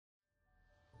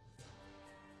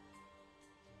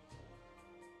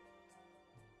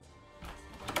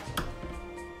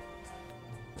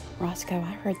Roscoe,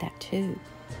 I heard that too.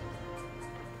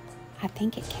 I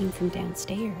think it came from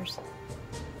downstairs.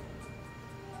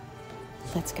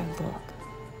 Let's go look.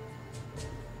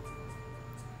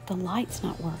 The light's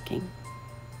not working.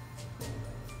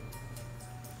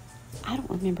 I don't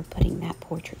remember putting that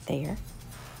portrait there.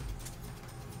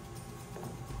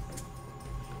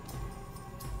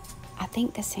 I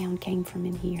think the sound came from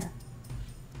in here.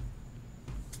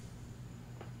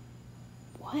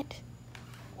 What?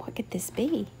 What could this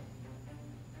be?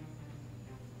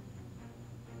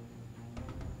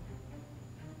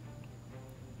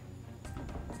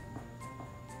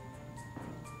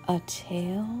 A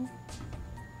tale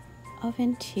of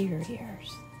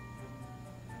interiors.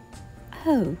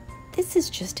 Oh, this is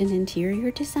just an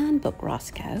interior design book,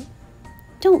 Roscoe.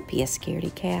 Don't be a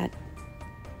scaredy cat.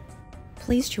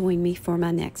 Please join me for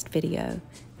my next video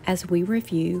as we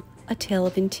review A Tale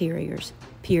of Interiors,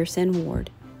 Pierce and Ward.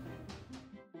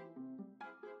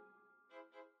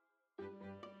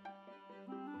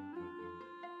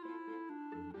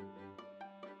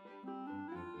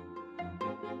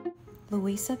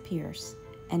 Louisa Pierce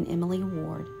and Emily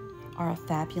Ward are a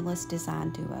fabulous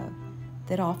design duo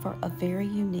that offer a very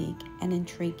unique and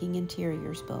intriguing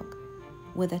interiors book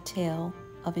with a tale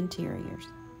of interiors.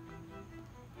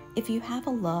 If you have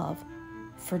a love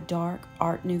for dark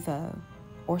Art Nouveau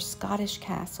or Scottish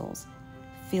castles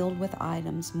filled with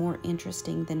items more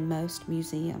interesting than most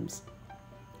museums,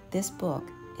 this book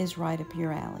is right up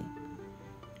your alley.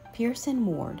 Pierce and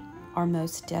Ward are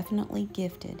most definitely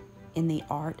gifted in the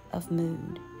art of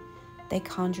mood. They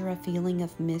conjure a feeling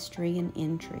of mystery and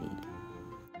intrigue.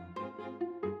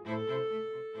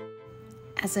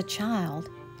 As a child,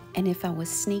 and if I was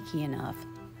sneaky enough,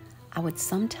 I would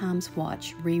sometimes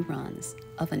watch reruns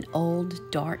of an old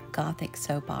dark Gothic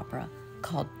soap opera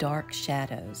called Dark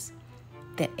Shadows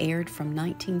that aired from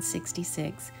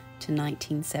 1966 to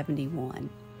 1971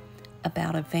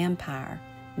 about a vampire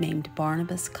named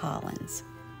Barnabas Collins.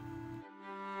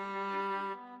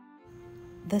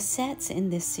 The sets in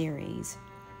this series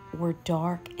were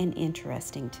dark and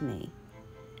interesting to me,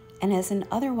 and as an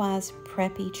otherwise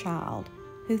preppy child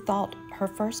who thought her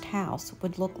first house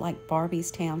would look like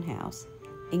Barbie's townhouse,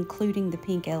 including the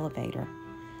pink elevator,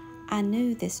 I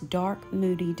knew this dark,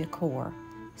 moody decor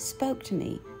spoke to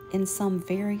me in some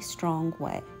very strong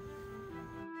way.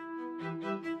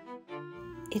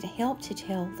 It helped to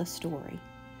tell the story.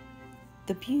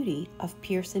 The beauty of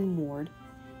Pierce and Ward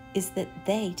is that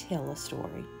they tell a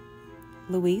story.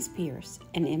 Louise Pierce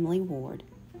and Emily Ward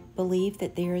believe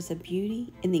that there is a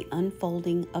beauty in the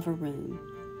unfolding of a room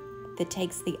that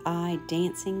takes the eye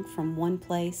dancing from one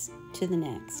place to the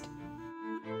next.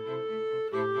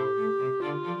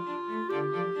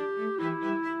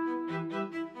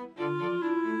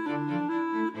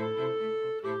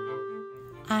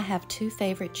 I have two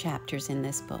favorite chapters in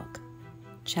this book.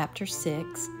 Chapter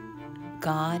 6,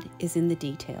 God is in the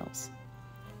Details.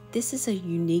 This is a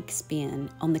unique spin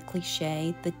on the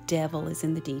cliche, the devil is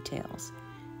in the details.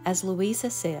 As Louisa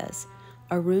says,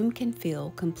 a room can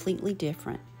feel completely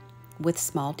different with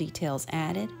small details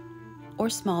added or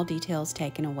small details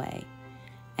taken away.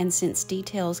 And since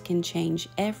details can change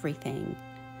everything,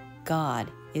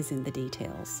 God is in the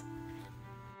details.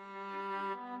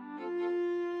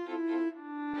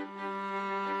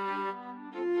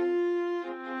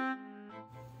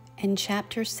 In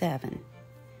Chapter 7,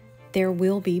 There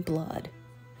Will Be Blood.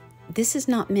 This is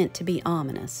not meant to be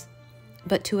ominous,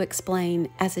 but to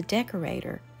explain, as a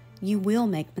decorator, you will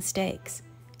make mistakes,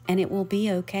 and it will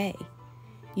be okay.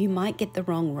 You might get the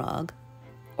wrong rug,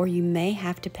 or you may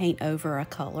have to paint over a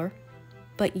color,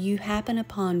 but you happen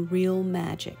upon real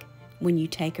magic when you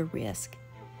take a risk.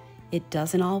 It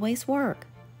doesn't always work,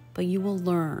 but you will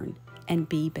learn and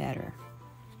be better.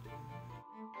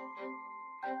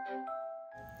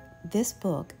 This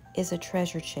book is a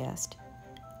treasure chest,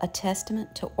 a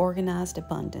testament to organized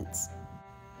abundance.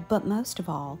 But most of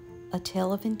all, A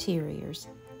Tale of Interiors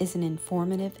is an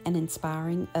informative and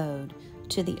inspiring ode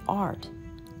to the art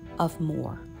of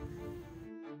more.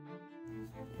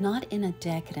 Not in a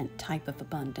decadent type of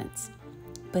abundance,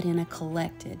 but in a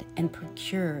collected and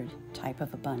procured type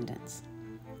of abundance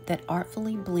that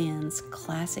artfully blends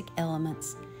classic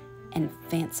elements and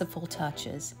fanciful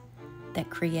touches that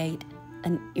create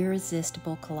an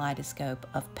irresistible kaleidoscope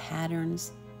of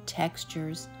patterns,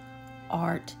 textures,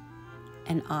 art,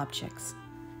 and objects.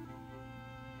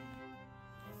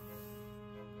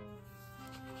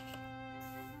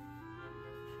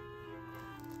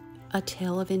 A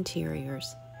Tale of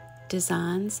Interiors.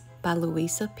 Designs by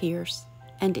Louisa Pierce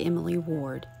and Emily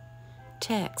Ward.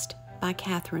 Text by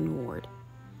Catherine Ward.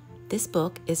 This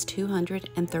book is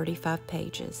 235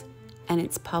 pages and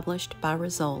it's published by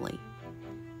Rizzoli.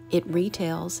 It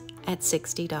retails at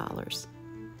 $60.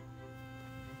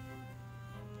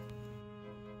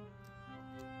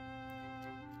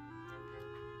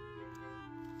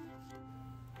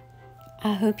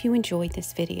 I hope you enjoyed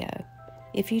this video.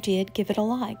 If you did, give it a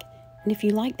like. And if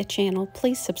you like the channel,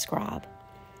 please subscribe.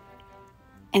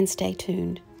 And stay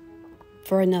tuned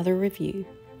for another review,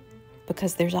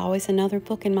 because there's always another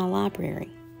book in my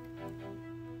library.